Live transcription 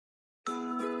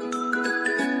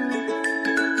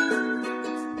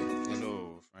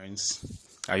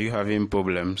Are you having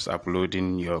problems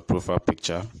uploading your profile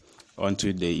picture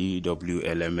onto the UEW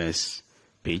LMS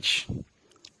page?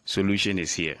 Solution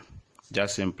is here.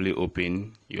 Just simply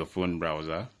open your phone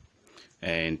browser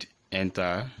and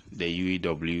enter the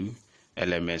UEW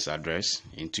LMS address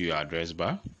into your address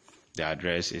bar. The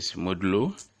address is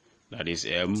moodle, that is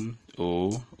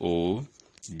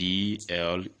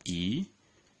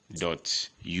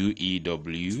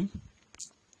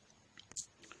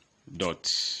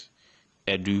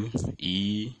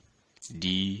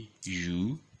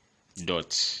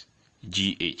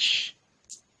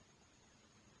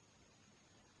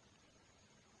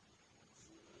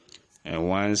And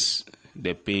once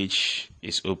the page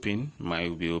is open, mine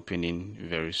will be opening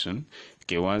very soon.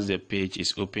 Okay, once the page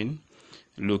is open,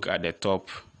 look at the top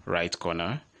right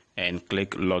corner and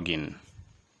click login.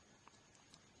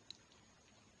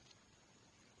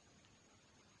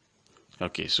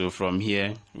 Okay, so from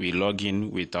here we log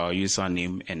in with our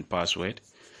username and password.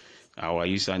 Our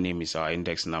username is our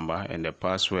index number and the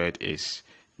password is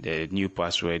the new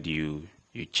password you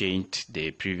changed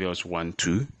the previous one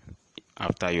to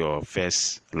after your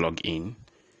first login.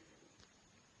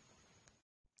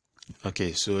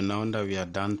 Okay, so now that we are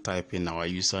done typing our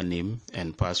username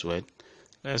and password,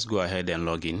 let's go ahead and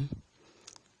log in.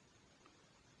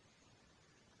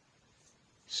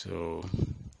 So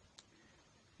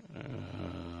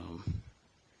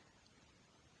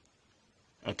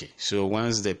okay, so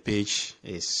once the page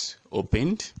is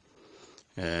opened,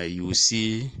 you will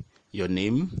see your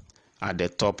name at the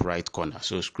top right corner.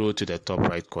 So scroll to the top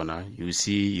right corner, you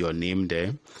see your name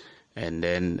there, and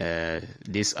then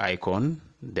this icon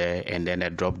there, and then a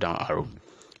drop down arrow.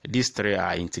 These three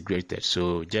are integrated,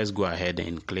 so just go ahead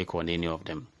and click on any of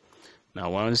them. Now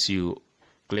once you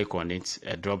click on it,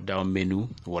 a drop down menu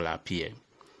will appear.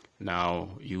 Now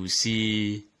you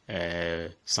see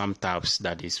some tabs,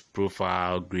 that is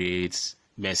profile, grades,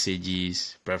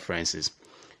 messages, preferences.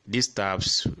 These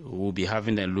tabs, we'll be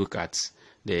having a look at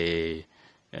the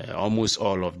almost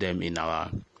all of them in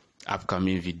our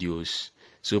upcoming videos,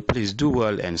 so please do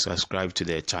well and subscribe to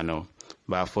the channel.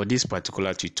 But for this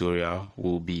particular tutorial,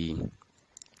 we'll be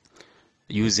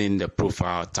using the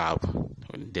profile tab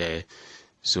there,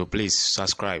 so please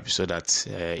subscribe so that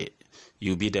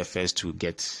you'll be the first to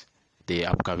get the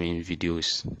upcoming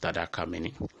videos that are coming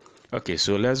in. Okay,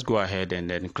 so let's go ahead and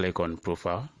then click on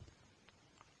profile.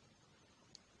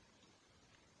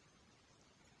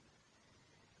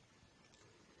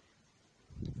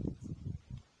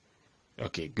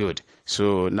 Okay, good.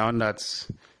 So now that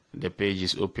the page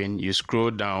is open, you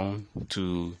scroll down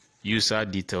to user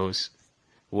details,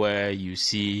 where you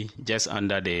see just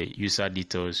under the user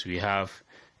details we have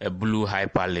a blue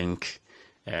hyperlink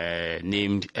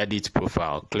named edit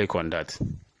profile. Click on that.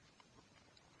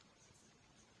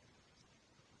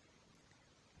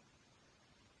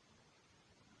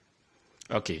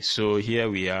 Okay, so here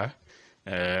we are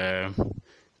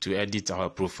to edit our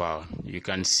profile. You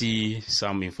can see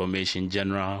some information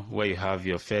general, where you have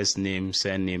your first name,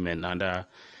 surname, and other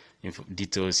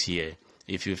details here.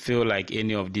 If you feel like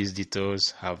any of these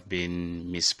details have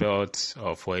been misspelled,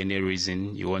 or for any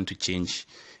reason you want to change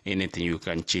anything, you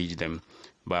can change them.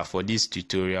 But for this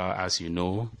tutorial, as you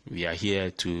know, we are here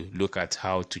to look at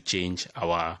how to change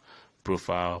our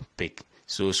profile pic.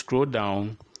 So scroll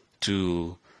down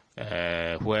to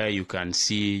where you can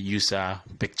see user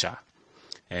picture,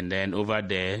 and then over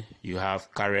there you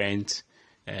have current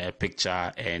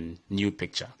picture and new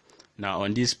picture. Now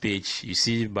on this page, you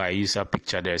see by user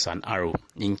picture there's an arrow.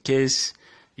 In case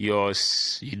you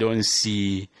don't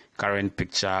see current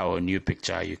picture or new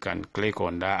picture, you can click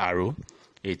on that arrow.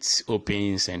 It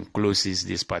opens and closes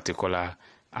this particular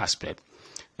aspect.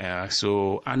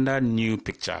 So under new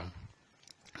picture,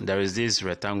 there is this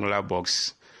rectangular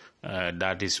box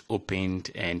that is opened,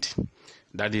 and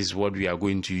that is what we are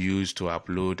going to use to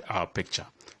upload our picture.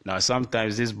 Now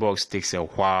sometimes this box takes a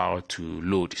while to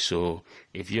load, so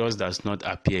if yours does not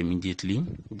appear immediately,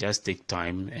 just take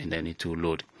time and then it will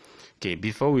load. Okay,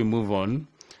 before we move on,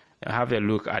 have a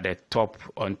look at the top.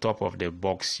 On top of the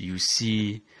box you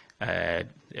see the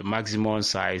maximum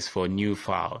size for new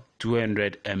file,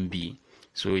 200 MB.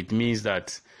 So it means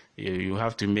that you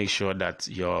have to make sure that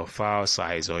your file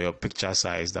size or your picture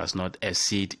size does not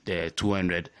exceed the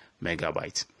 200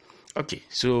 megabytes. Okay,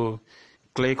 so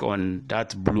click on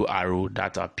that blue arrow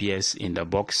that appears in the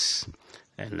box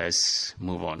and let's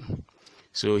move on.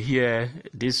 So here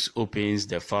this opens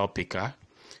the file picker,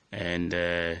 and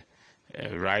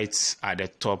right at the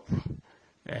top,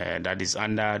 that is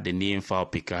under the name file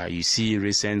picker, you see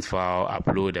recent file,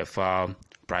 upload a file,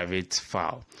 private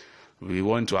file. We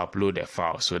want to upload a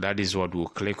file, so that is what we'll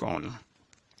click on.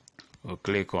 we'll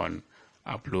click on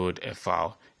upload a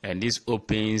file, and this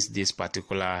opens this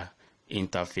particular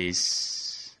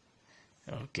interface.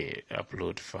 Okay,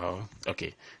 upload file.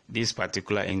 Okay, this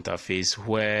particular interface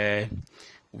where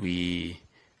we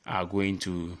are going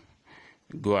to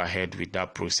go ahead with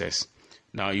that process.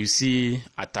 Now you see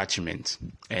attachment,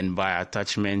 and by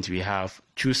attachment we have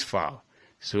choose file.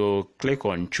 So click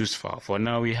on choose file. For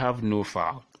now we have no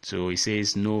file, so it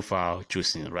says no file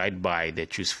choosing right by the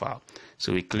choose file.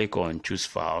 So we click on choose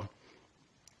file,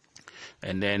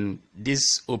 and then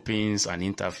this opens an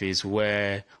interface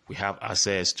where we have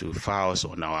access to files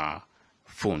on our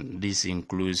phone. This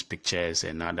includes pictures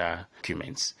and other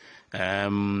documents.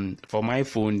 For my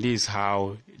phone, this is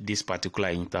how this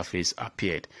particular interface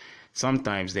appeared.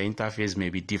 Sometimes the interface may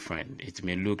be different. It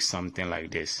may look something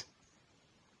like this.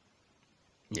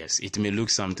 Yes, it may look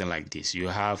something like this. You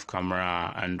have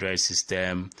camera, Android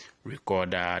system,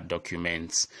 recorder,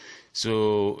 documents.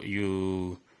 So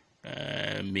you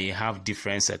may have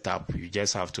different setup. You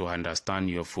just have to understand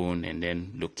your phone and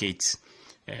then locate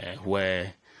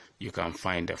where you can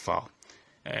find the file.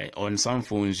 On some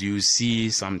phones, you see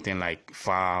something like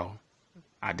file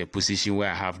at the position where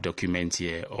I have document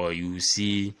here, or you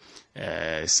see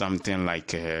something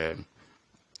like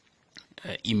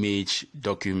image,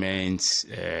 documents,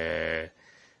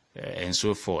 and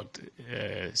so forth,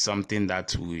 something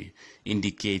that will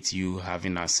indicate you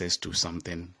having access to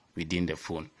something within the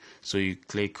phone. So you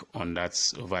click on that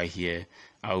over here.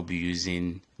 I'll be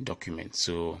using documents,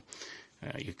 so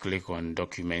you click on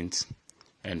documents,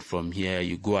 and from here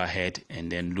you go ahead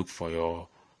and then look for your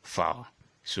file.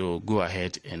 So go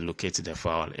ahead and locate the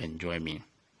file and join me.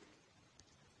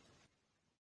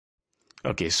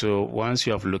 Okay, so once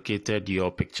you have located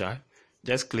your picture,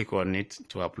 just click on it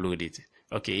to upload it.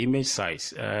 Okay, image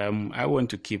size. I want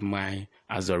to keep mine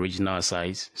as the original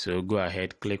size, so go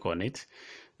ahead, click on it.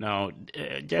 Now,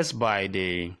 just by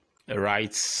the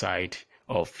right side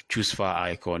of choose file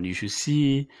icon, you should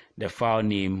see the file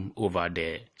name over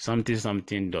there,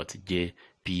 something.jpg.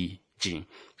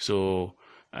 So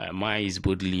mine is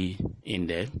boldly in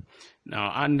there.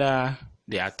 Now under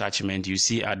the attachment, you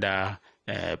see other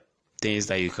things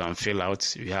that you can fill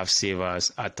out. You have save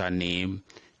as, utter name,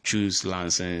 choose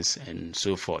license, and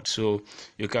so forth. So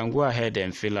you can go ahead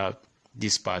and fill out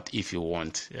this part if you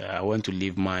want. I want to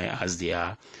leave mine as they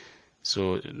are.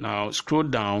 So now scroll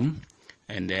down,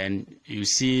 and then you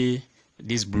see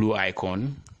this blue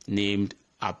icon named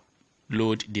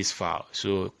upload this file.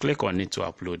 So click on it to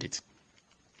upload it.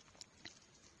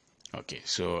 Okay,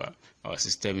 so our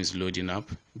system is loading up.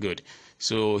 Good.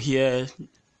 So here,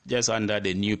 just under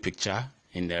the new picture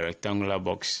in the rectangular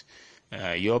box,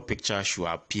 your picture should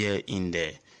appear in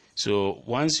there. So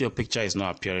once your picture is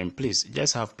not appearing, please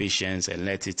just have patience and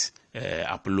let it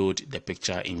upload the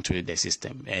picture into the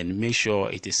system, and make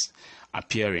sure it is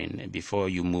appearing before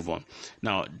you move on.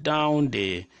 Now down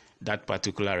that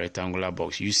particular rectangular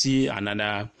box, you see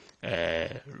another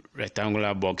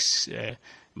rectangular box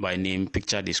by name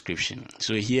picture description.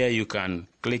 So here you can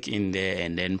click in there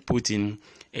and then put in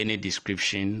any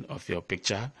description of your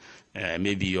picture,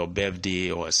 maybe your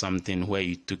birthday or something where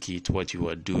you took it, what you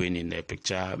were doing in the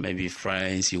picture, maybe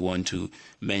friends you want to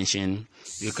mention.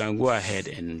 You can go ahead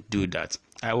and do that.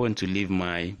 I want to leave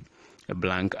my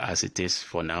blank as it is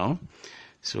for now.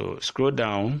 So scroll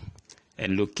down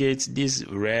and locate this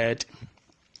red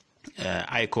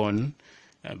icon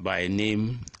by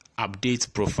name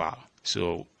update profile.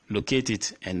 So locate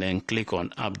it and then click on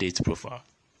update profile.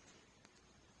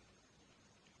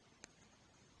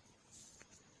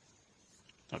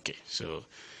 Okay, so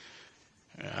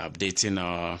updating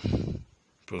our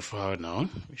profile now.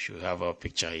 We should have our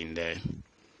picture in there.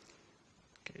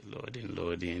 Okay,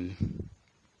 loading.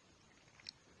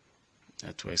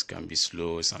 Networks can be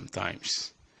slow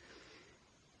sometimes.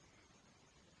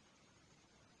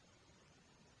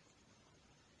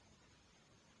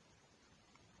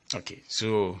 Okay,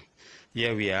 so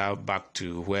here we are back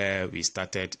to where we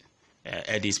started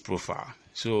edit profile.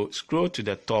 So scroll to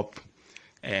the top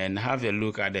and have a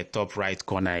look at the top right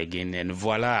corner again, and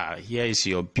voila, here is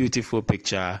your beautiful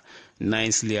picture,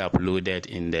 nicely uploaded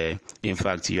in there. In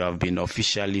fact, you have been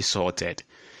officially sorted.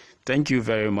 Thank you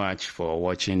very much for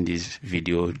watching this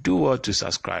video. Do well to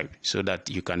subscribe so that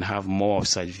you can have more of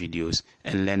such videos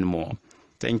and learn more.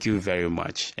 Thank you very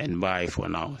much, and bye for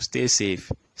now. Stay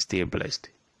safe, stay blessed.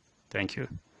 Thank you.